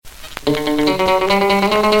Ho,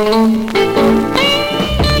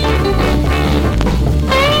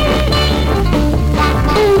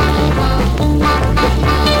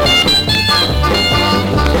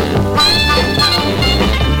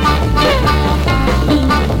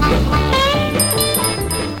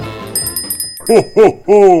 ho,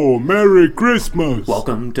 ho! Merry Christmas!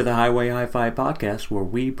 Welcome to the Highway Hi-Fi Podcast, where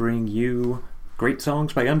we bring you great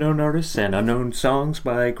songs by unknown artists and unknown songs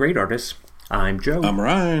by great artists. I'm Joe. I'm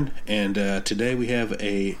Ryan, and today we have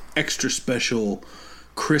a extra special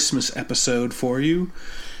Christmas episode for you.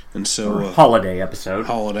 And so holiday episode.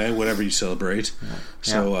 Holiday, whatever you celebrate. Yeah.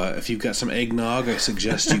 So if you've got some eggnog, I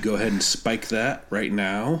suggest you go ahead and spike that right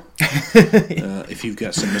now. If you've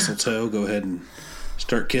got some mistletoe, go ahead and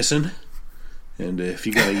start kissing. And if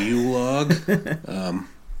you got a Yule log, burn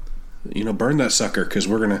that sucker, because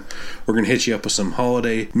we're gonna hit you up with some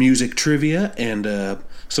holiday music trivia and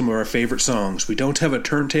some of our favorite songs. We don't have a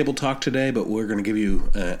turntable talk today, but we're gonna give you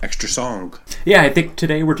an extra song. Yeah, I think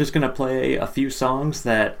today we're just gonna play a few songs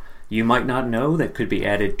that you might not know that could be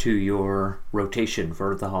added to your rotation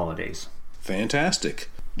for the holidays. Fantastic,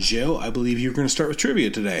 Joe. I believe you're gonna start with trivia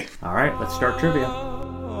today. All right, let's start trivia.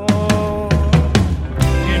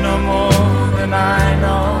 You know more than I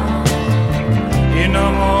know. You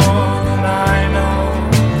know more than I know.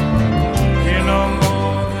 You know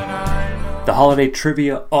more than I know. The holiday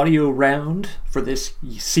trivia audio round for this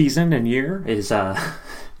season and year is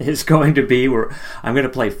going to be where I'm going to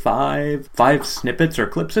play five snippets or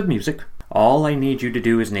clips of music. All I need you to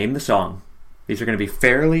do is name the song. These are going to be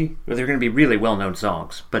they're going to be really well-known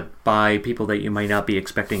songs, but by people that you might not be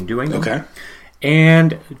expecting doing them. Okay.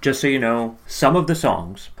 And just so you know, some of the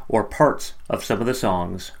songs, or parts of some of the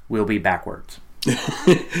songs, will be backwards.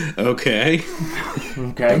 Okay.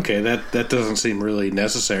 Okay, that doesn't seem really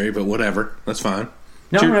necessary, but whatever. That's fine.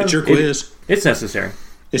 No, it's your quiz. It's necessary.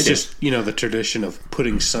 It's just, the tradition of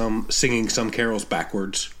singing some carols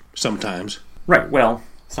backwards sometimes. Right, well,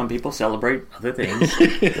 some people celebrate other things.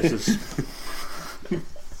 This is...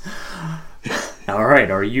 All right,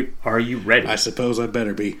 are you ready? I suppose I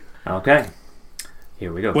better be. Okay.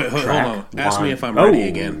 Here we go. Wait, hold on. Ask me if I'm ready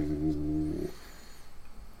again.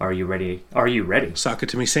 Are you ready? Are you ready? Sock it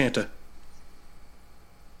to me, Santa.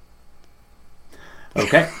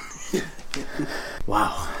 Okay.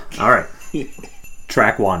 Wow. All right.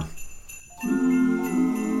 Track 1.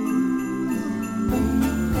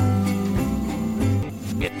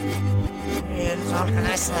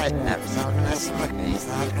 It's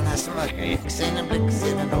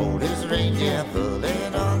an oldest reindeer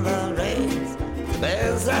pulling on the reins. The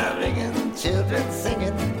bells are ringing, children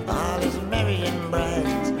singing, all is merry and bright.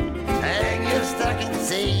 Hang your stocking,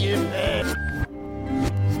 say your prayers.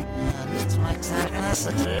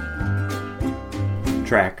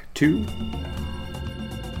 Track 2.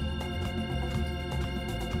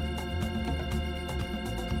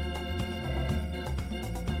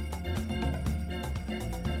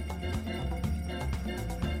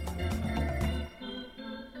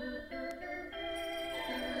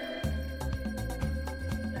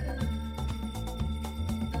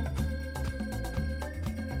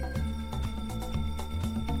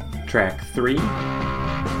 Track 3.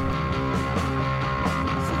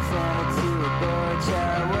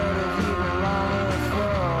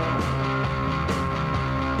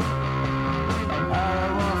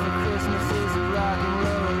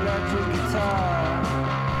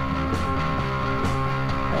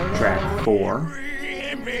 Track 4.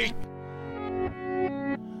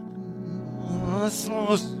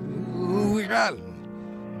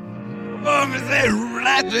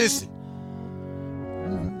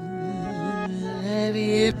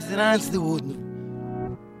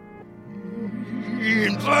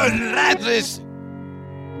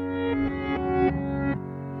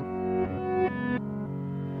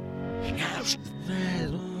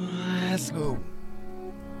 Let's go.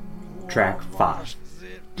 Track 5.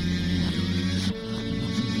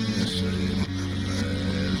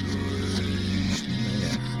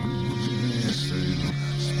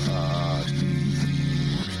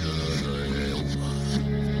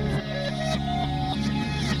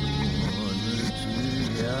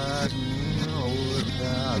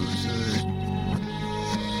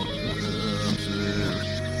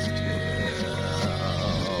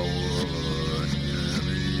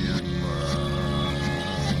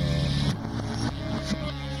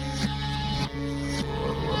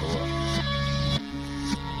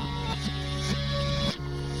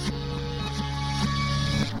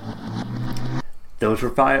 Those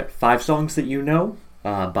were five songs that you know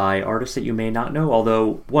by artists that you may not know,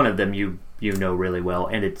 although one of them you know really well,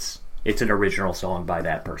 and it's an original song by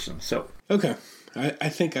that person. So okay, I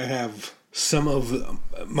think I have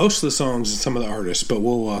most of the songs and some of the artists, but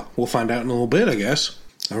we'll find out in a little bit, I guess.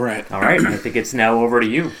 All right. I think it's now over to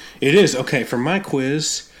you. It is. Okay, for my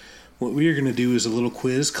quiz, what we are going to do is a little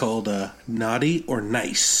quiz called Naughty or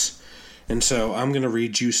Nice. And so I'm going to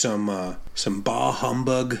read you some bah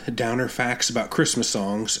humbug downer facts about Christmas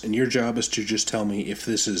songs, and your job is to just tell me if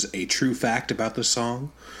this is a true fact about the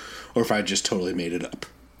song or if I just totally made it up.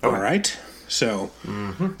 Okay. All right? So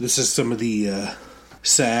this is some of the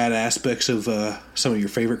sad aspects of some of your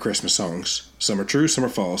favorite Christmas songs. Some are true, some are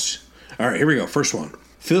false. All right, here we go. First one.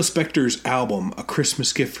 Phil Spector's album, A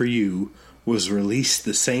Christmas Gift for You, was released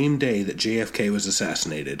the same day that JFK was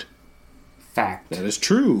assassinated. Fact. That is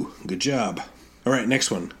true. Good job. All right,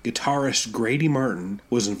 next one. Guitarist Grady Martin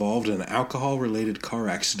was involved in an alcohol-related car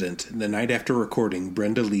accident the night after recording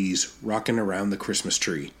Brenda Lee's Rockin' Around the Christmas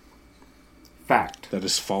Tree. Fact. That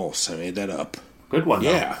is false. I made that up. Good one,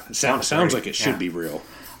 though. Yeah, sounds like it should be real.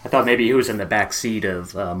 I thought maybe he was in the back seat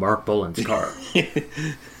of Mark Bolan's car.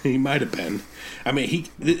 He might have been. I mean,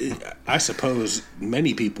 I suppose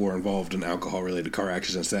many people were involved in alcohol-related car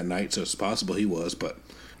accidents that night, so it's possible he was, but...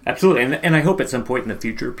 Absolutely, and I hope at some point in the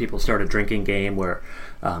future people start a drinking game where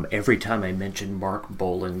every time I mention Mark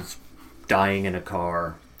Bolan's dying in a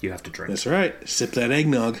car, you have to drink. That's right. Sip that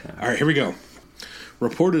eggnog. All right, here we go.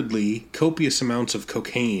 Reportedly, copious amounts of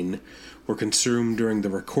cocaine were consumed during the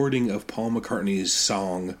recording of Paul McCartney's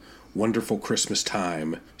song Wonderful Christmas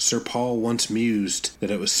Time. Sir Paul once mused that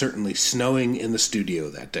it was certainly snowing in the studio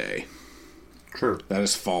that day. True. That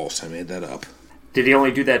is false. I made that up. Did he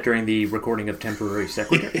only do that during the recording of Temporary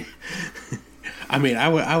Secretary? I mean,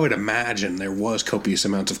 I would imagine there was copious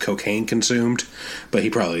amounts of cocaine consumed, but he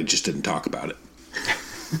probably just didn't talk about it.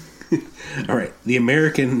 All right,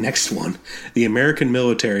 next one. The American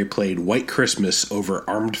military played White Christmas over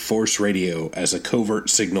armed force radio as a covert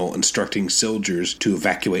signal instructing soldiers to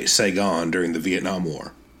evacuate Saigon during the Vietnam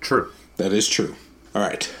War. True. That is true. All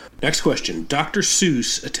right. Next question. Dr.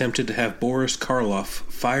 Seuss attempted to have Boris Karloff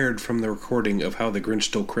fired from the recording of How the Grinch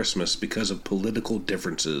Stole Christmas because of political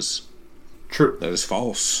differences. True. That is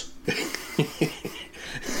false.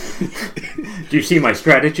 Do you see my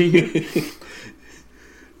strategy?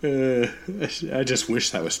 I just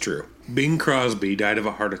wish that was true. Bing Crosby died of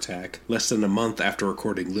a heart attack less than a month after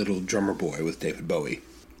recording Little Drummer Boy with David Bowie.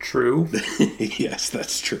 True. Yes,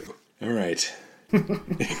 that's true. All right.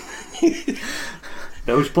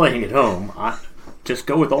 Those playing at home, just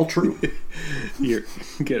go with all true.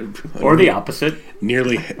 Or the opposite.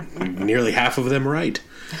 Nearly half of them right.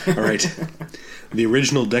 All right. The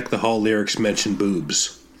original Deck the Hall lyrics mention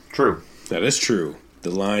boobs. True. That is true. The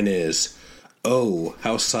line is, "Oh,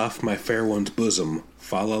 how soft my fair one's bosom,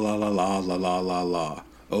 fa la la la la la la la la.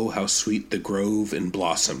 Oh, how sweet the grove in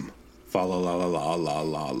blossom, fa la la la la la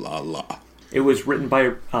la la la." It was written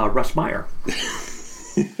by Russ Meyer.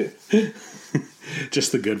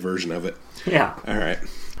 Just the good version of it. Yeah. All right.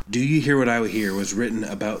 Do You Hear What I Hear was written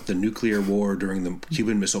about the nuclear war during the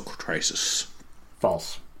Cuban Missile Crisis.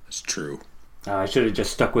 False. That's true. I should have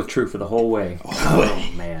just stuck with true for the whole way.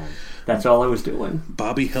 Oh, man. That's all I was doing.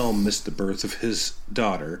 Bobby Helm missed the birth of his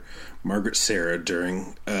daughter, Margaret Sarah,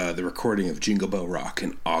 during the recording of Jingle Bell Rock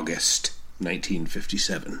in August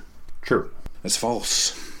 1957. True. That's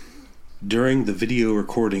false. During the video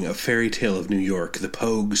recording of Fairy Tale of New York, the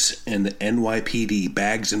Pogues and the NYPD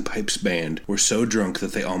Bags and Pipes Band were so drunk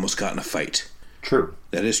that they almost got in a fight. True.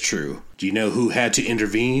 That is true. Do you know who had to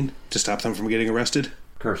intervene to stop them from getting arrested?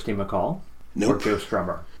 Kirsty MacColl? Nope. Or Joe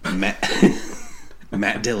Strummer?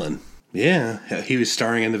 Matt Dillon. Yeah, he was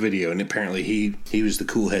starring in the video, and apparently he was the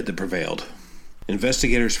cool head that prevailed.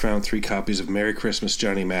 Investigators found 3 copies of Merry Christmas,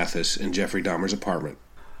 Johnny Mathis in Jeffrey Dahmer's apartment.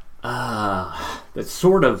 That's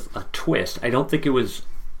sort of a twist. I don't think it was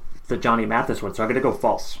the Johnny Mathis one, so I'm going to go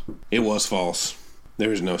false. It was false. There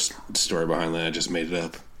was no story behind that. I just made it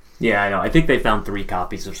up. Yeah, I know. I think they found 3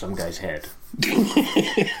 copies of some guy's head.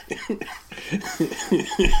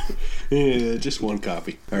 Yeah, just 1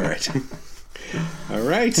 copy. All right. All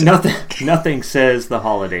right. Nothing says the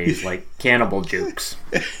holidays like cannibal jukes.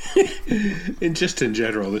 And just in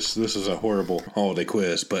general, this is a horrible holiday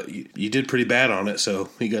quiz, but you did pretty bad on it, so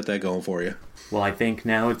you got that going for you. Well, I think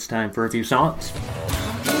now it's time for a few songs.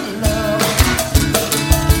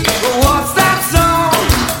 What's that song?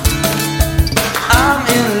 I'm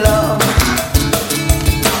in love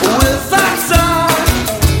with that song.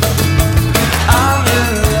 I'm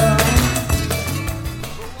in love.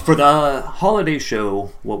 For the holiday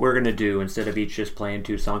show, what we're going to do, instead of each just playing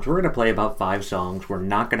 2 songs, we're going to play about 5 songs. We're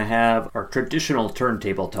not going to have our traditional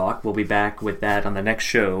turntable talk. We'll be back with that on the next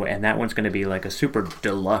show, and that one's going to be like a super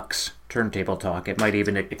deluxe turntable talk. It might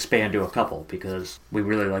even expand to a couple, because we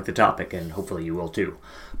really like the topic, and hopefully you will too.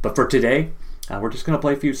 But for today, we're just going to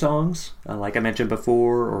play a few songs. Like I mentioned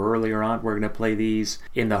before or earlier on, we're going to play these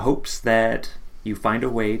in the hopes that you find a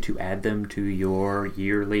way to add them to your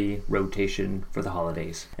yearly rotation for the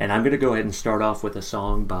holidays. And I'm going to go ahead and start off with a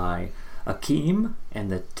song by Akeem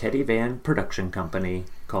and the Teddy Van Production Company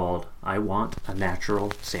called I Want a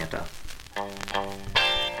Natural Santa.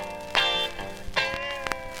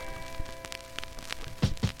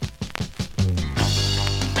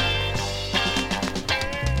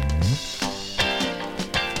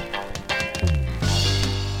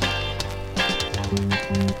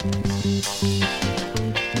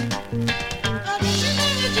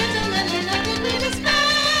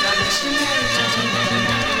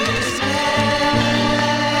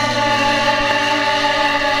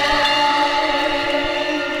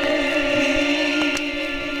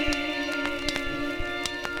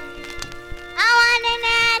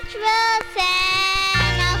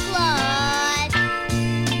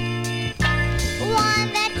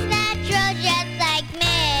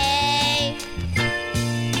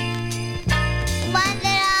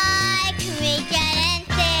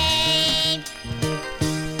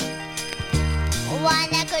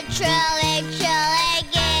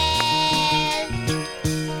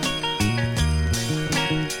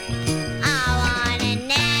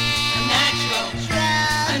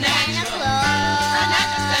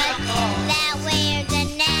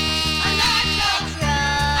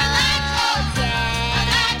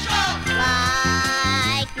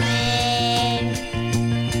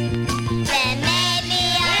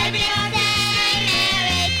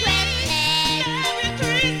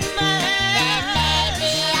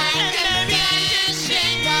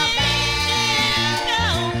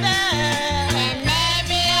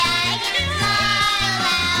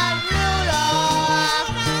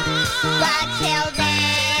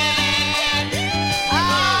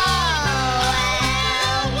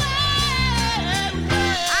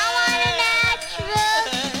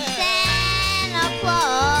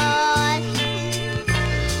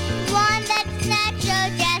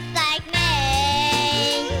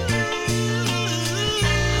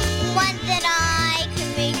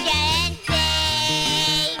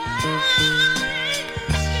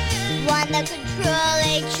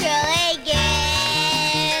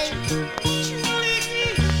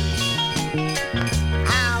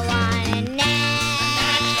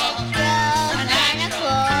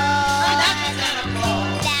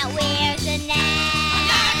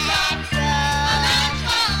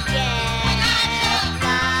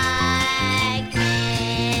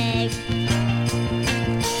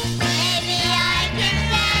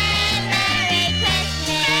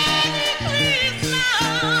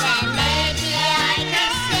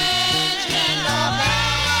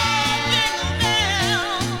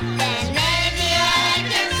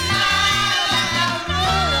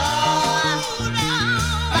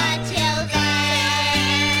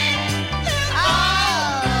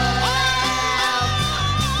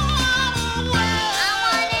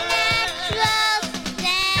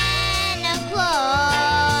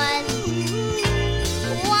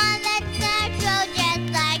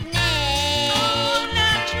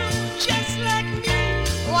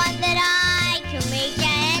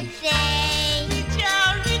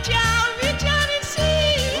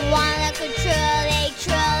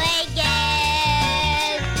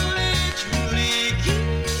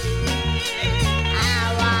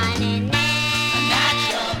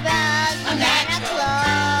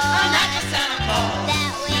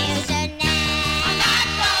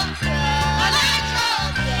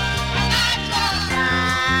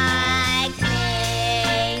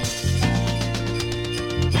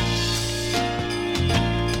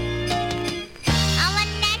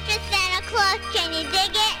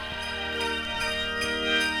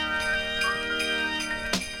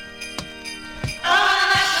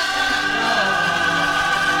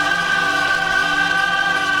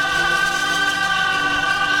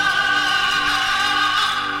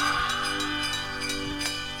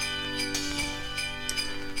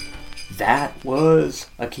 That was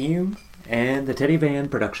Akeem and the Teddy Van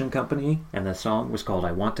Production Company, and the song was called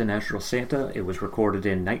I Want a Natural Santa. It was recorded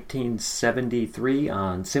in 1973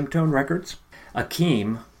 on Simtone Records.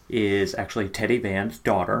 Akeem is actually Teddy Van's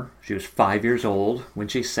daughter. She was 5 years old when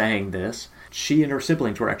she sang this. She and her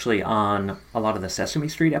siblings were actually on a lot of the Sesame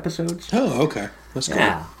Street episodes. Oh, okay. That's cool.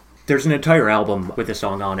 Yeah. There's an entire album with a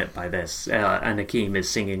song on it by this, and Akeem is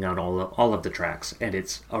singing on all of the tracks, and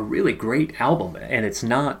it's a really great album, and it's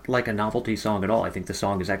not like a novelty song at all. I think the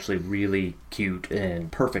song is actually really cute and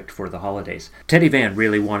perfect for the holidays. Teddy Van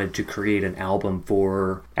really wanted to create an album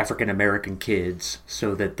for African American kids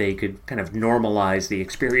so that they could kind of normalize the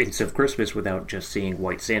experience of Christmas without just seeing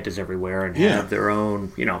white Santas everywhere and have their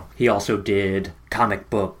own, He also did comic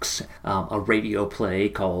books, a radio play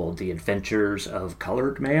called The Adventures of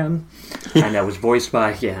Colored Man, and that was voiced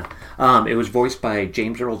by it was voiced by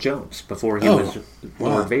James Earl Jones before he was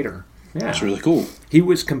Lord Vader. Yeah. That's really cool. He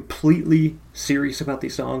was completely serious about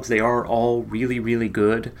these songs. They are all really, really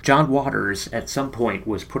good. John Waters, at some point,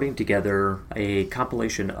 was putting together a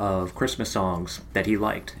compilation of Christmas songs that he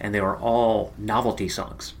liked, and they were all novelty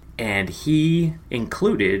songs. And he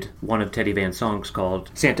included one of Teddy Van's songs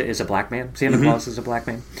called Santa is a Black Man. Santa Claus is a Black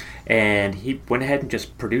Man. And he went ahead and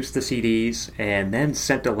just produced the CDs and then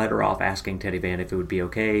sent a letter off asking Teddy Van if it would be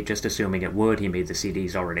okay, just assuming it would. He made the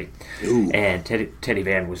CDs already. Ooh. And Teddy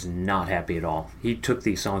Van was not happy at all. He took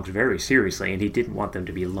these songs very seriously, and he didn't want them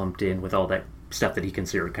to be lumped in with all that stuff that he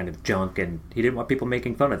considered kind of junk, and he didn't want people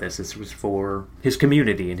making fun of this. This was for his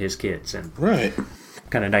community and his kids. And right.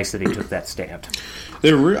 Kind of nice that he took that stand.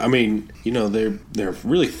 They're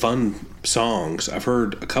really fun songs. I've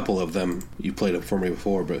heard a couple of them. You played it for me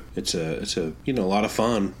before, but it's a lot of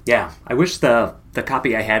fun. Yeah, I wish the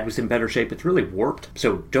copy I had was in better shape. It's really warped,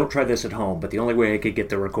 so don't try this at home. But the only way I could get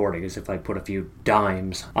the recording is if I put a few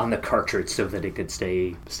dimes on the cartridge so that it could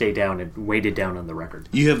stay down and weighted down on the record.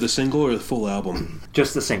 You have the single or the full album?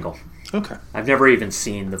 Just the single. Okay. I've never even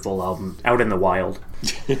seen the full album out in the wild.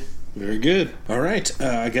 Very good. All right.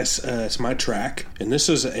 I guess it's my track. And this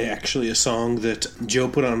is actually a song that Joe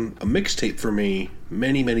put on a mixtape for me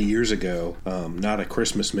many, many years ago. Not a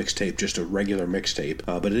Christmas mixtape, just a regular mixtape.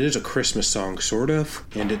 But it is a Christmas song, sort of.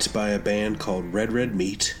 And it's by a band called Red Red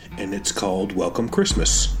Meat. And it's called Welcome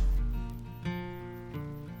Christmas.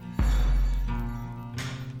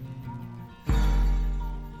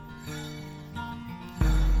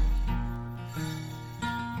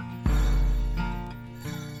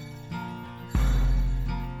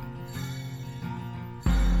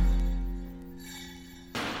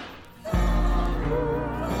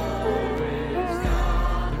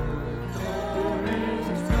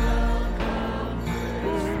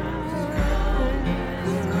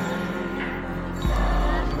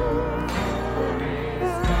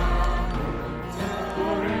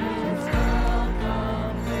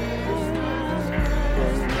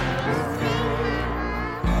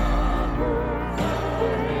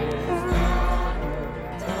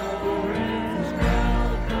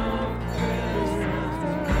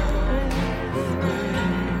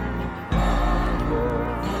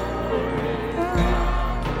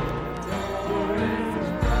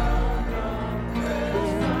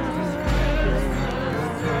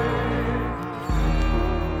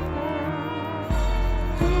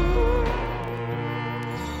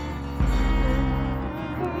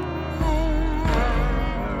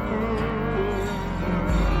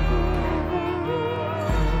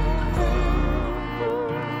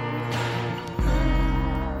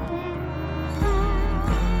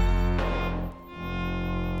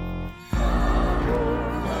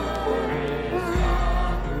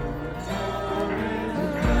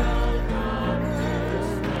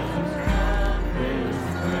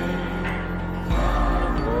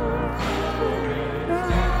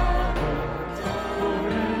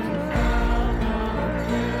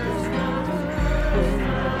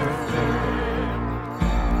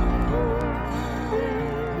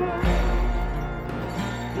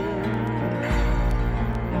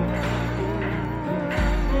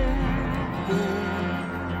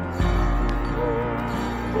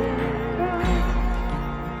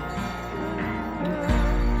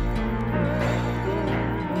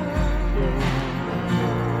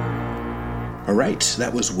 All right,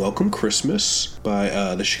 that was Welcome Christmas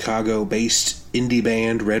by the Chicago-based indie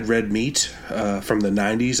band Red Red Meat from the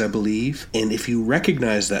 90s, I believe. And if you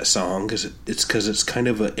recognize that song, it's because it's kind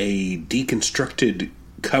of a deconstructed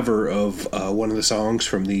cover of one of the songs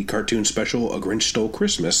from the cartoon special A Grinch Stole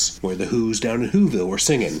Christmas, where the Who's down in Whoville were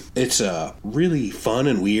singing. It's really fun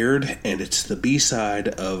and weird, and it's the B-side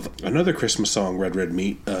of another Christmas song Red Red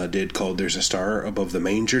Meat did called There's a Star Above the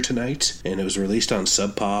Manger Tonight, and it was released on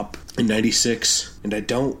Sub Pop in 96, and I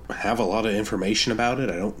don't have a lot of information about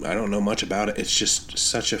it. I don't know much about it. It's just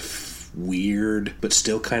such a weird but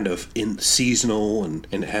still kind of seasonal, and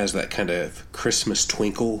it has that kind of Christmas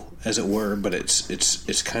twinkle, as it were, but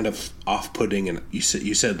it's kind of off-putting. And you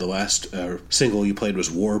said the last single you played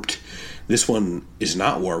was Warped. This one is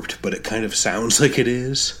not warped, but it kind of sounds like it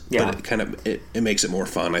is. Yeah. But it kind of it makes it more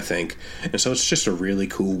fun, I think. And so it's just a really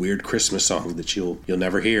cool, weird Christmas song that you'll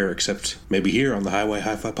never hear, except maybe here on the Highway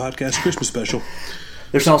Hi-Fi Podcast Christmas Special.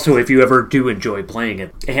 There's also, if you ever do enjoy playing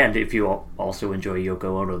it, and if you also enjoy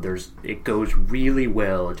Yoko Ono, it goes really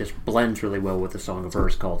well. It just blends really well with a song of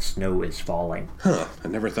hers called "Snow Is Falling." Huh? I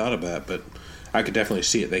never thought of that, but I could definitely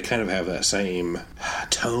see it. They kind of have that same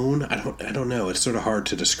tone. I don't know. It's sort of hard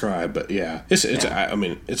to describe, but yeah, it's. I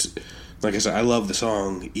mean, it's like I said. I love the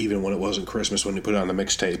song even when it wasn't Christmas when we put it on the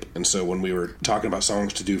mixtape. And so when we were talking about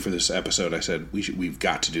songs to do for this episode, I said we've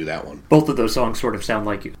got to do that one. Both of those songs sort of sound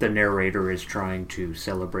like the narrator is trying to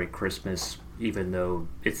celebrate Christmas, even though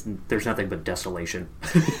there's nothing but desolation.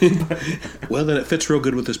 Well, then it fits real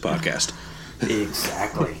good with this podcast.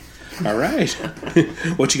 Exactly. All right.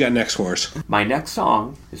 What you got next for us? My next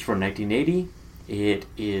song is from 1980. It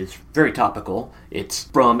is very topical. It's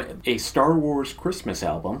from a Star Wars Christmas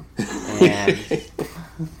album. And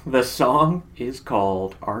the song is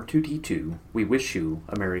called R2-D2, We Wish You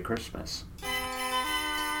a Merry Christmas.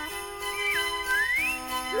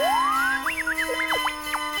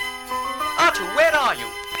 R2, where are you?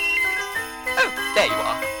 Oh, there you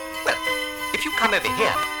are. Well, if you come over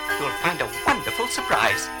here, you'll find a wonderful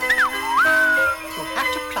surprise. You'll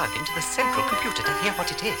have to plug into the central computer to hear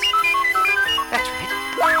what it is. That's right.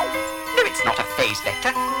 No, it's not a phase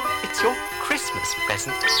vector. It's your Christmas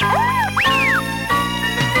present.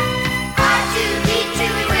 R2-D2,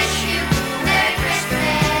 we wish you a Merry Christmas.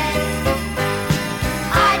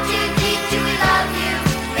 R2-D2, we love you,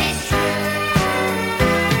 it's true.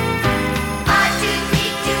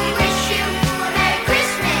 R2-D2, we wish you a Merry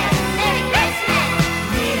Christmas. Merry Christmas.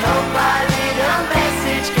 We hope our little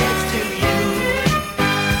message gets to you.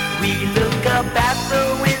 We look up at the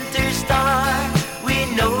winter star. We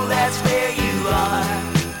know that's where you are.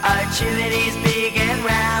 Our chimney's big and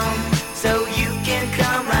round, so you can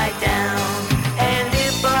come right down. And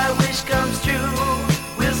if our wish comes true,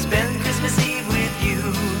 we'll spend Christmas Eve with you.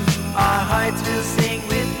 Our hearts will sing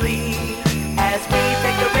with glee as we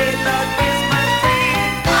decorate the Christmas tree.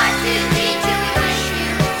 R2-D2, we wish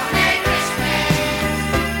you a Merry Christmas.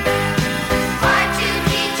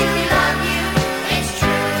 R2-D2, we love you, it's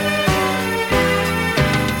true.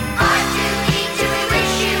 R2-D2, we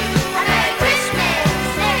wish you a Merry Christmas.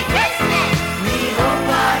 Merry Christmas. We hope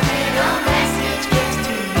our little message gets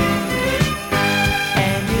to you.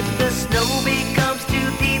 And if the snow becomes too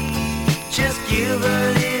deep, just give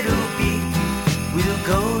a little beep. We'll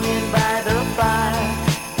go in by the fire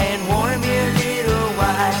and warm your little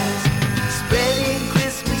wires. Spreading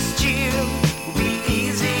Christmas cheer will be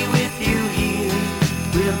easy with you here.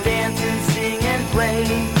 We'll dance and sing and play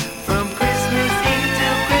from Christmas Eve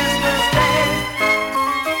till Christmas Day.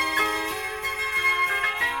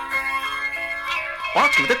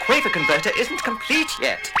 R2, the Quaver converter isn't complete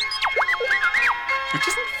yet. It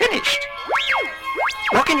isn't finished.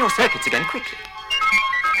 Lock in your circuits again quickly.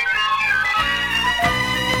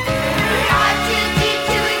 R2-D2,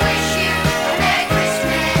 we wish you a Merry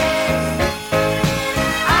Christmas.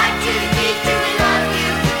 R2-D2, we love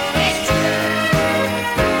you, it's true.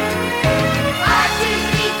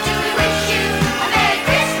 R2-D2, we wish you a Merry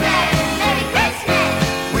Christmas. Merry Christmas.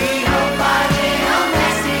 We hope our little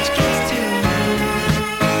message gets to you.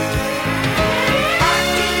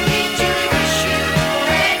 R2-D2, we wish you a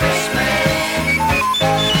Merry Christmas.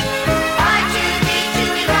 R2-D2,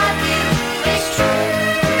 we love you, it's true.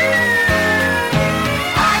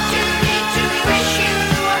 R2-D2, we wish you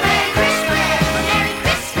a Merry Christmas. Merry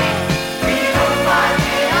Christmas. We hope our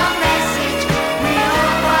little message. We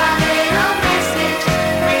hope our little message.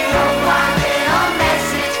 We hope our little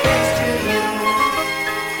message gets to you.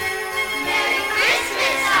 Merry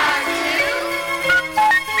Christmas, R2.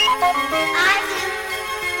 R2,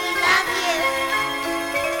 we love you.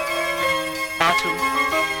 R2,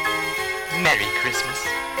 Merry Christmas.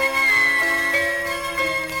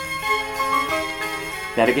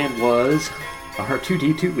 That again was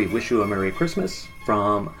R2-D2, We Wish You a Merry Christmas,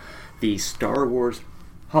 from the Star Wars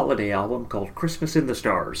holiday album called Christmas in the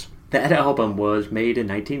Stars. That album was made in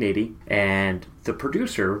 1980, and the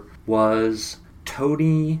producer was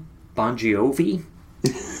Tony Bongiovi.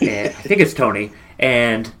 I think it's Tony,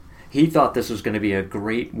 and he thought this was going to be a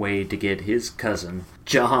great way to get his cousin,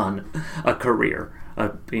 John, a career.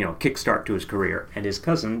 Kickstart to his career, and his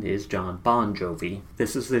cousin is John Bon Jovi.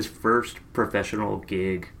 This is his first professional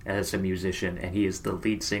gig as a musician, and he is the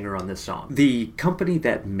lead singer on this song. The company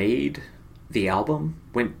that made the album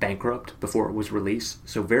went bankrupt before it was released,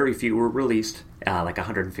 so very few were released, like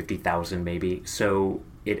 150,000 maybe, so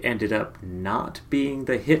it ended up not being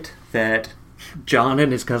the hit that John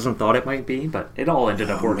and his cousin thought it might be, but it all ended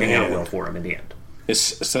up working out well for him in the end.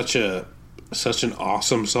 It's such an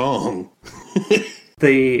awesome song.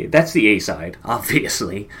 That's the A-side,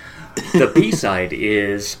 obviously. The B-side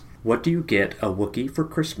is, what do you get a Wookiee for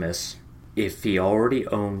Christmas if he already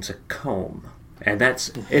owns a comb? And it's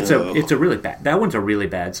a really bad, that one's a really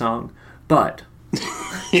bad song, but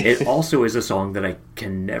it also is a song that I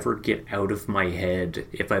can never get out of my head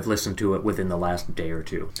if I've listened to it within the last day or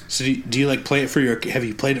two. So do you like play it for have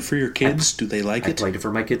you played it for your kids? Do they like it? I played it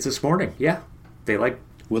for my kids this morning, yeah. They like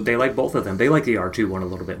both of them. They like the R2 one a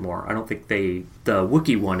little bit more. I don't think the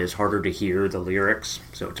Wookiee one is harder to hear the lyrics,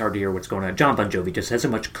 so it's hard to hear what's going on. John Bon Jovi just has a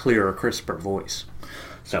much clearer, crisper voice.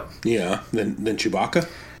 So yeah, than Chewbacca?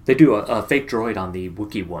 They do a fake droid on the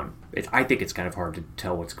Wookiee one. I think it's kind of hard to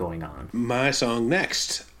tell what's going on. My song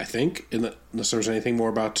next, I think, unless there's anything more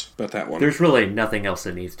about that one. There's really nothing else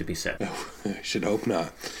that needs to be said. Oh, I should hope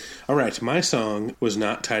not. All right, my song was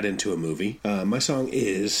not tied into a movie. My song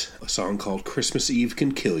is a song called Christmas Eve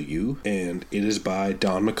Can Kill You, and it is by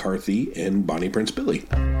Don McCarthy and Bonnie Prince Billy.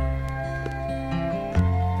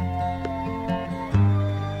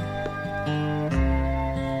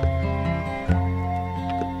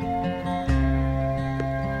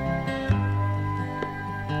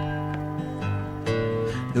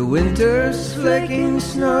 The winter's flaking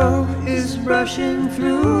snow is brushing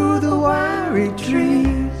through the wiry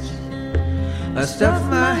trees. I stuff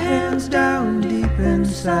my hands down deep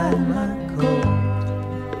inside my coat.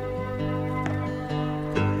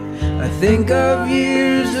 I think of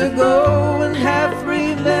years ago and half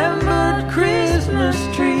remembered Christmas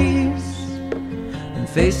trees and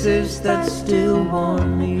faces that still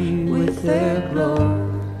warm me with their glow.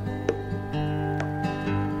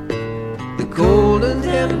 The cold and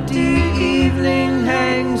empty evening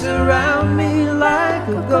hangs around me like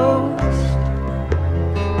a ghost.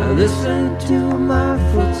 I listen to my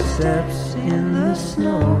footsteps in the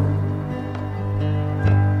snow.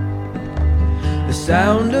 The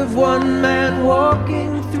sound of one man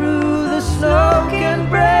walking through the snow can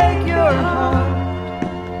break your heart,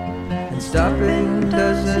 and stopping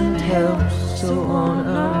doesn't help, so on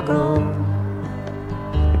I go.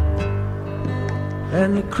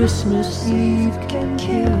 And the Christmas Eve can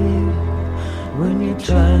kill you when you're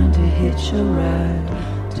trying to hitch a ride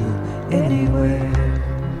to anywhere.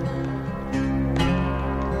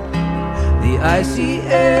 The icy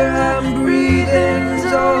air I'm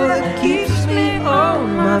breathing's all that keeps me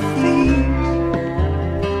on my feet.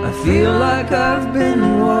 I feel like I've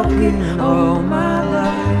been walking all my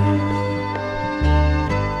life.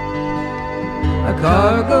 A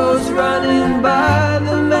car goes running by,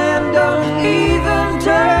 the man don't even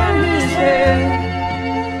turn his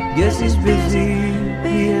head. Guess he's busy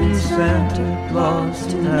being Santa Claus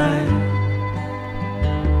tonight.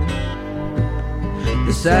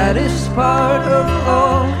 The saddest part of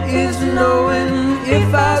all is knowing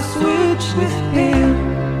if I switch with him,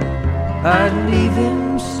 I'd leave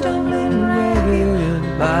him stumbling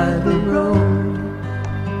ragged by the road.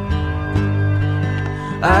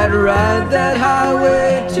 I'd ride that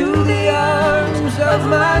highway to the arms of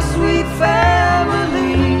my sweet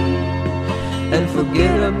family and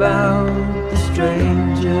forget about the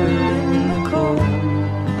stranger in the cold.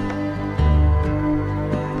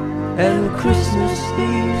 And Christmas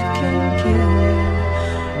Eve can kill you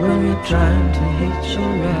when you're trying to hitch a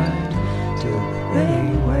ride to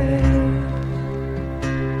anywhere.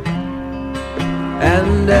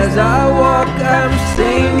 And as I walk, I'm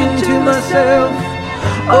singing to myself,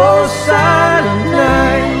 oh silent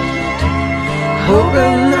night,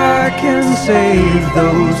 hoping I can save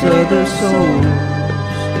those other souls.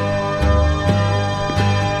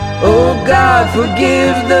 Oh God,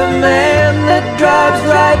 forgive the man that drives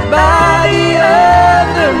right by the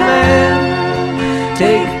other man.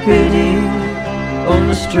 Take pity on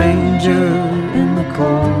the stranger in the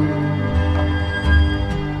cold.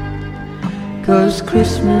 'Cause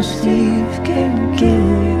Christmas Eve can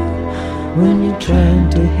kill you when you're trying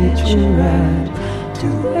to hitch a ride to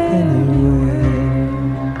anywhere.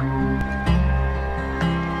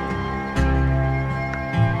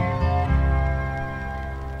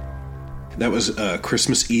 That was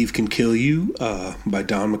Christmas Eve Can Kill You by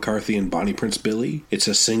Don McCarthy and Bonnie Prince Billy. It's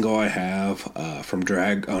a single I have from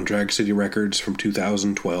Drag City Records from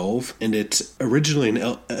 2012, and it's originally an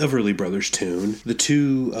Everly Brothers tune. The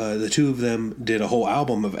two of them did a whole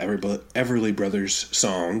album of Everly Brothers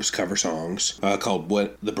songs, cover songs, called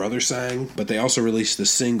What the Brothers Sang, but they also released the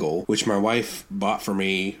single, which my wife bought for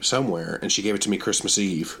me somewhere, and she gave it to me Christmas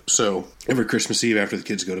Eve. So every Christmas Eve after the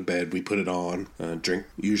kids go to bed, we put it on, drink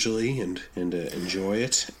usually, and and enjoy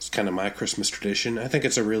it. It's kind of my Christmas tradition. I think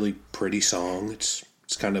it's a really pretty song. It's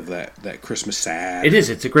kind of that Christmas sad. It is.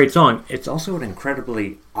 It's a great song. It's also an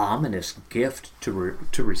incredibly ominous gift to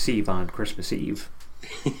receive on Christmas Eve.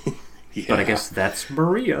 Yeah. But I guess that's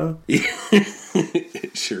Maria.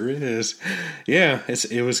 It sure is. Yeah,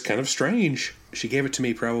 it was kind of strange. She gave it to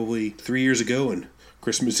me probably 3 years ago, and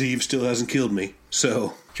Christmas Eve still hasn't killed me.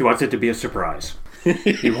 So She wants it to be a surprise.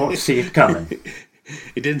 You won't see it coming.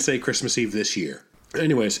 it didn't say Christmas Eve this year.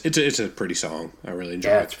 Anyways, it's a pretty song. I really enjoy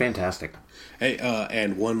Yeah, it. it's fantastic. Hey,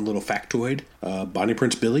 and one little factoid: Bonnie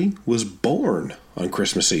Prince Billy was born on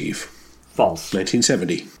Christmas Eve, False.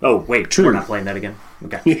 1970. Oh, wait. True. We're not playing that again.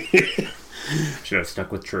 Okay. Should have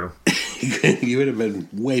stuck with true. You would have been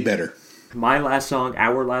way better. My last song,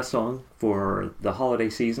 our last song for the holiday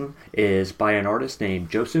season, is by an artist named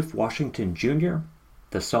Joseph Washington Jr.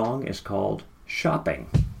 The song is called Shopping.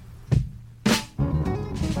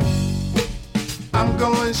 I'm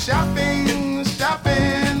going shopping,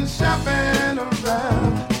 shopping, shopping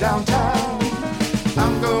around downtown.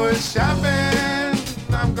 I'm going shopping,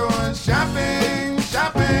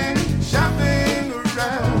 shopping, shopping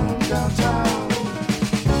around downtown.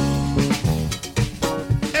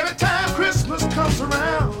 Every time Christmas comes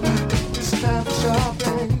around, it's time for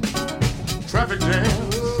shopping. Traffic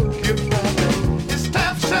jams keep happening. It's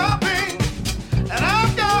time for shopping, and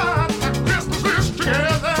I've got my Christmas list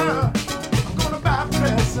together. I'm gonna buy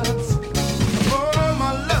presents for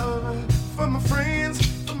my love, for my friends,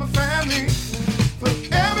 for my family, for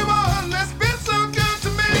everyone that's been so good to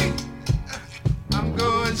me. I'm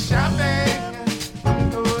going shopping,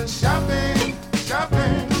 shopping,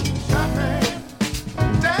 shopping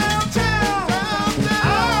downtown.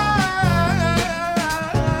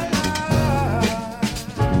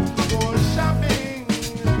 Going shopping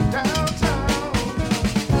downtown.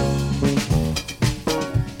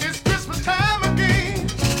 It's Christmas time again,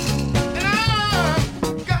 and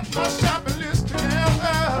I've got my shopping list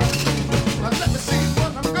together. Now let me see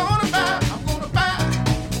what I'm gonna buy. I'm gonna buy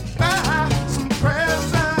some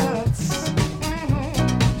presents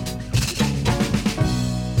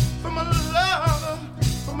for my love,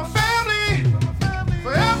 for my family,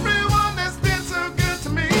 for everyone that's been so good to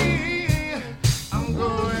me. I'm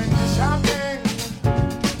going shopping,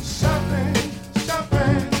 shopping,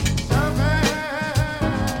 shopping, shopping,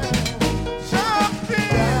 shopping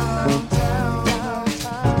downtown,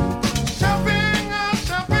 shopping,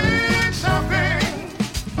 shopping, shopping.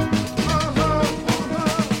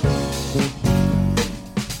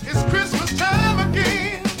 It's Christmas time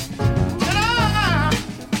again, and I'm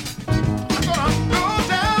gonna go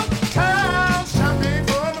downtown shopping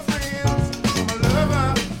for my friends, for my lover,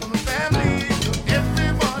 for my family, for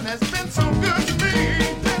everyone that's been so good to me.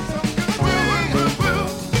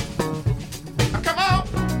 Come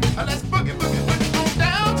on, let's boogie on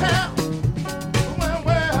downtown. Well,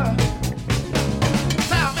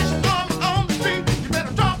 Salvation Army on the street, you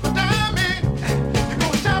better drop a dime in. You're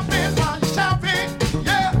going shopping while you're shopping,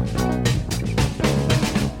 yeah.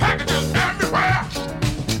 Packages everywhere.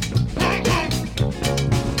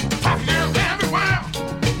 Packages everywhere.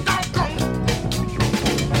 Doggone.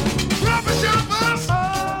 Rubber shoppers,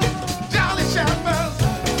 jolly shoppers,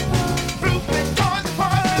 fruit and toys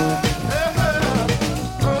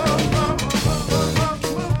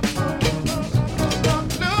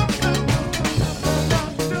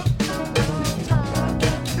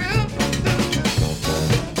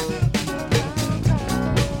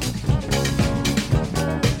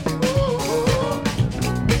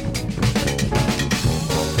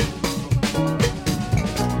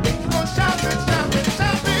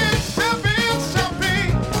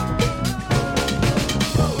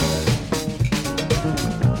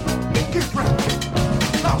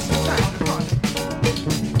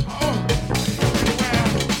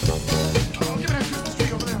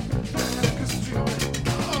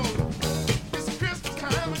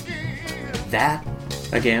That,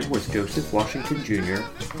 again, was Joseph Washington Jr.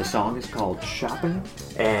 The song is called Shopping,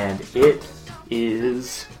 and it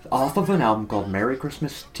is off of an album called Merry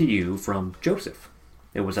Christmas to You from Joseph.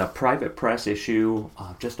 It was a private press issue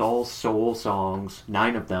of just all soul songs,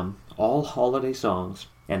 9 of them, all holiday songs,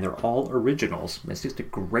 and they're all originals. It's just a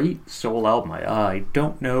great soul album. I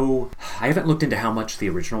don't know, I haven't looked into how much the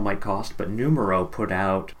original might cost, but Numero put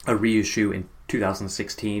out a reissue in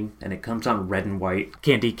 2016, and it comes on red and white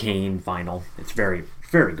candy cane vinyl. It's very,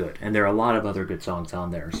 very good, and there are a lot of other good songs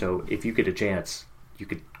on there. So if you get a chance, you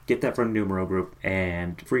could get that from Numero Group,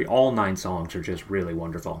 and all 9 songs are just really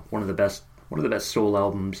wonderful. One of the best one of the best soul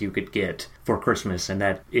albums you could get for Christmas, and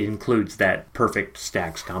that it includes that Perfect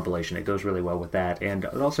Stacks compilation. It goes really well with that, and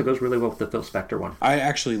it also goes really well with the Phil Spector one. I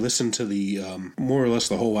actually listened to the more or less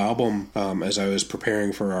the whole album as I was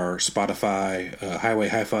preparing for our Spotify Highway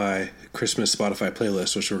Hi-Fi Christmas Spotify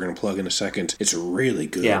playlist, which we're going to plug in a second. It's really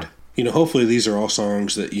good. Yeah. You know, hopefully these are all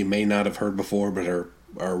songs that you may not have heard before, but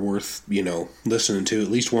are worth, you know, listening to at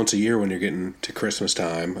least once a year when you're getting to Christmas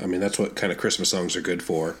time. I mean, that's what kind of Christmas songs are good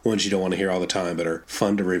for. Ones you don't want to hear all the time, but are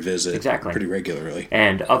fun to revisit pretty regularly.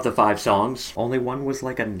 And of the 5 songs, only one was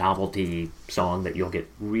like a novelty song that you'll get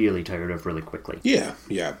really tired of really quickly. Yeah,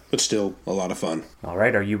 but still a lot of fun. All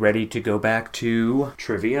right, are you ready to go back to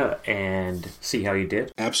trivia and see how you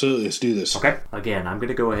did? Absolutely, let's do this. Okay, again, I'm going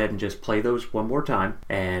to go ahead and just play those one more time,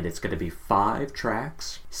 and it's going to be 5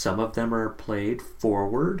 tracks. Some of them are played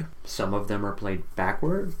forward, some of them are played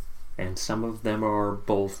backward, and some of them are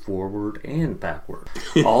both forward and backward.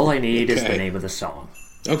 All I need is the name of the song.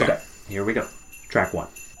 Okay, here we go. Track 1.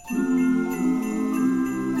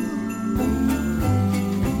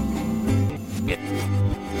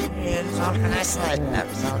 It's all kind of slide,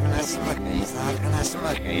 it's all kind of smoky, it's all kind of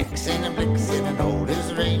smoky. Singing, blixing, and old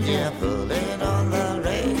as reindeer pulling on the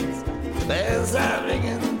reins. The bells are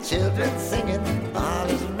ringing, children singing, all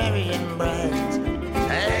is merry and bright.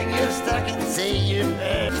 Hang your stocking, say your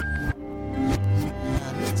prayers.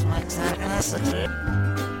 It's my kind of such.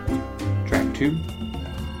 Track 2.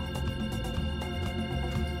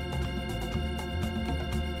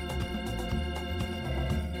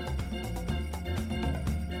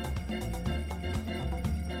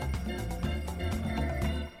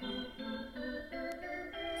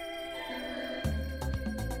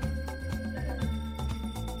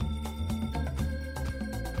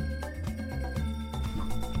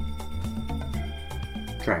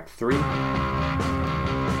 Track 3.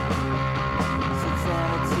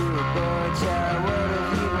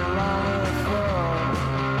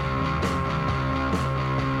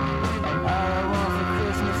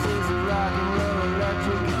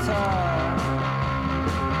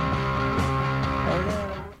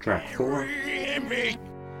 Track 4.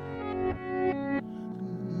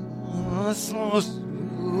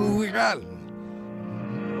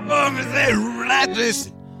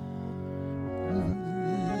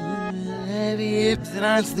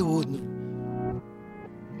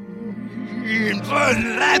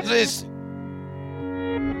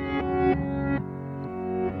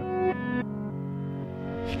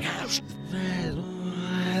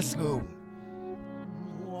 Let's go.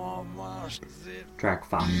 Track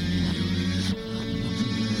 5.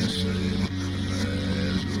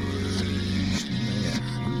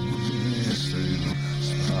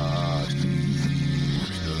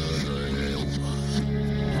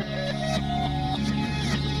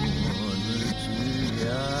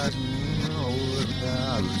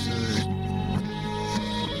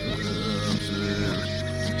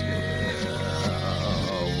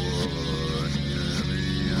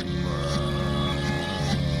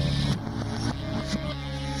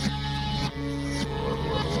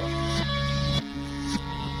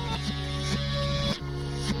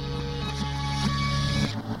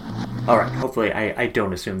 All right, hopefully I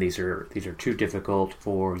don't assume these are too difficult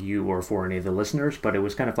for you or for any of the listeners, but it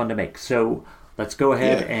was kind of fun to make. So let's go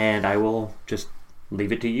ahead and I will just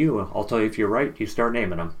leave it to you. I'll tell you if you're right. You start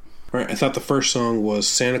naming them. All right, I thought the first song was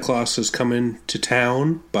Santa Claus Is Coming to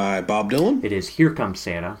Town by Bob Dylan. It is Here Comes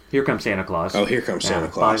Santa. Here Comes Santa Claus. Oh, Here Comes Santa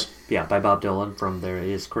Claus. By Bob Dylan from There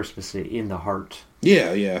Is Christmas in the Heart.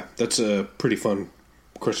 Yeah. That's a pretty fun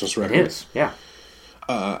Christmas record. It is, yeah.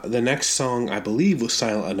 The next song, I believe, was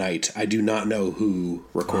Silent Night. I do not know who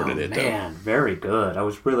recorded it, though. Man, very good. I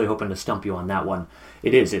was really hoping to stump you on that one.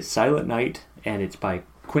 It's Silent Night, and it's by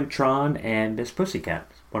Quintron and Miss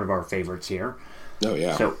Pussycat, one of our favorites here. Oh,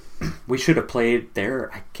 yeah. So, we should have played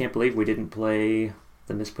there. I can't believe we didn't play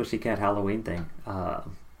the Miss Pussycat Halloween thing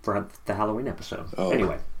for the Halloween episode. Oh,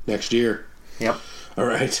 anyway. Next year. Yep. All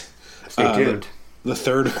right. Stay tuned. The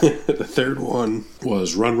third one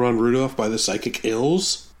was Run Run Rudolph by the Psychic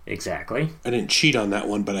Ills. Exactly. I didn't cheat on that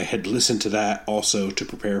one, but I had listened to that also to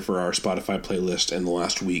prepare for our Spotify playlist in the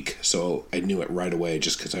last week, so I knew it right away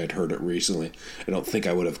just because I had heard it recently. I don't think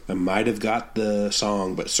I might have got the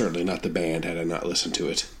song, but certainly not the band had I not listened to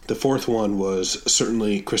it. The fourth one was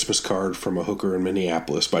certainly Christmas Card from a Hooker in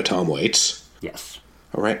Minneapolis by Tom Waits. Yes.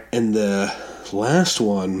 All right, and the last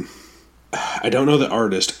one, I don't know the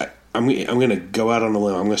artist. I'm going to go out on a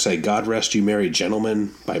limb. I'm going to say God Rest You Merry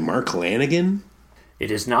Gentlemen by Mark Lanigan. It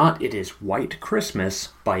is not. It is White Christmas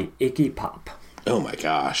by Iggy Pop. Oh my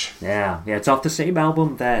gosh. Yeah, it's off the same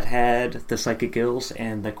album that had the Psychic Ills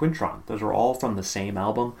and the Quintron. Those are all from the same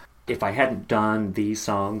album. if I hadn't done these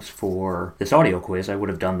songs for this audio quiz, I would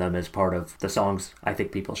have done them as part of the songs I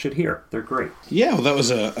think people should hear. They're great. Yeah, well, that was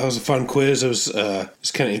a fun quiz. It was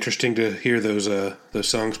kind of interesting to hear those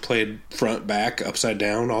songs played front, back, upside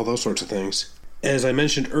down, all those sorts of things. As I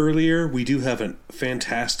mentioned earlier, we do have a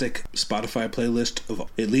fantastic Spotify playlist of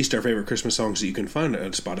at least our favorite Christmas songs that you can find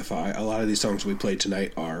on Spotify. A lot of these songs we played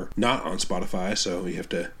tonight are not on Spotify, so you have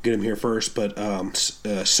to get them here first. But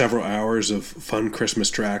several hours of fun Christmas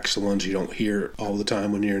tracks, the ones you don't hear all the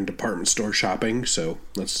time when you're in department store shopping, so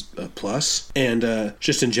that's a plus. And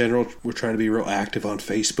just in general, we're trying to be real active on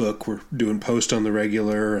Facebook. We're doing posts on the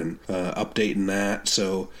regular and updating that.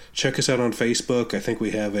 So check us out on Facebook. I think we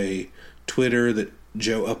have a Twitter that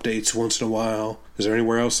Joe updates once in a while. Is there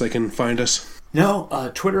anywhere else they can find us? No,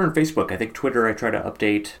 Twitter and Facebook. I think Twitter I try to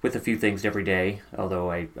update with a few things every day, although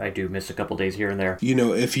I do miss a couple days here and there. You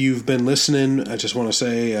know, if you've been listening, I just want to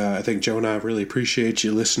say I think Joe and I really appreciate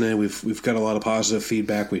you listening. We've got a lot of positive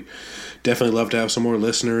feedback. We definitely love to have some more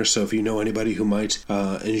listeners, so if you know anybody who might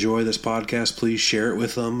enjoy this podcast, please share it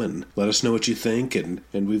with them and let us know what you think. And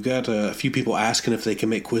we've got a few people asking if they can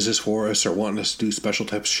make quizzes for us or wanting us to do special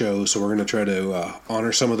types of shows, so we're going to try to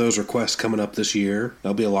honor some of those requests coming up this year.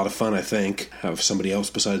 That'll be a lot of fun, I think. Have somebody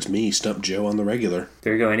else besides me stump Joe on the regular.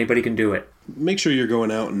 There you go. Anybody can do it. Make sure you're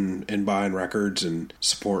going out and buying records and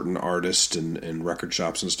supporting artists and record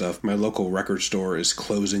shops and stuff. My local record store is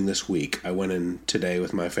closing this week. I went in today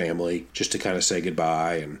with my family just to kind of say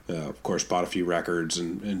goodbye and, of course, bought a few records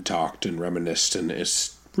and talked and reminisced, and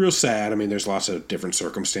it's real sad. I mean, there's lots of different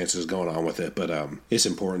circumstances going on with it, but it's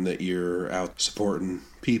important that you're out supporting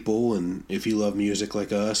people, and if you love music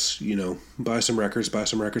like us, you know, buy some records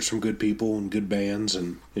from good people and good bands,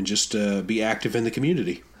 and just be active in the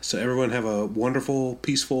community. So everyone have a wonderful,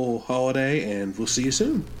 peaceful holiday, and we'll see you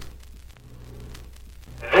soon.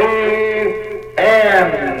 The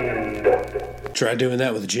end. Try doing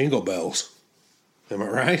that with jingle bells. Am I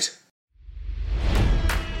right?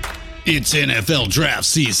 It's NFL draft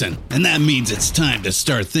season, and that means it's time to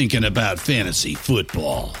start thinking about fantasy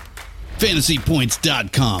football.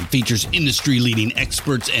 FantasyPoints.com features industry-leading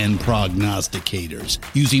experts and prognosticators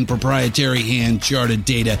using proprietary hand-charted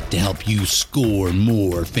data to help you score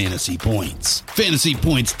more fantasy points.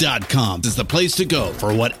 FantasyPoints.com is the place to go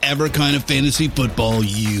for whatever kind of fantasy football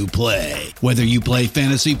you play. Whether you play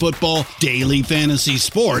fantasy football, daily fantasy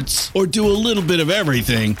sports, or do a little bit of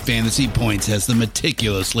everything, Fantasy Points has the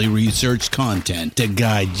meticulously researched content to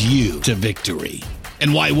guide you to victory.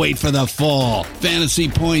 And why wait for the fall? Fantasy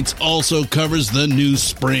Points also covers the new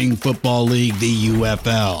spring football league, the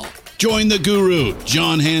UFL. Join the guru,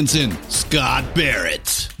 John Hansen, Scott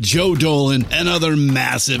Barrett, Joe Dolan, and other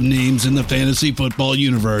massive names in the fantasy football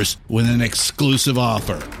universe with an exclusive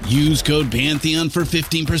offer. Use code Pantheon for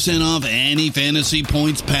 15% off any Fantasy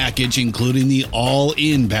Points package, including the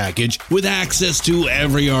all-in package, with access to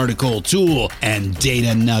every article, tool, and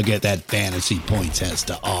data nugget that Fantasy Points has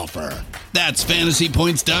to offer. That's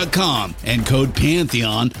FantasyPoints.com and code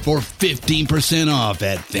Pantheon for 15% off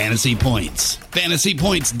at Fantasy Points.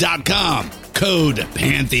 FantasyPoints.com, code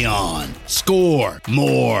Pantheon. Score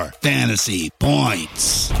more fantasy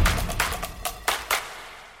points.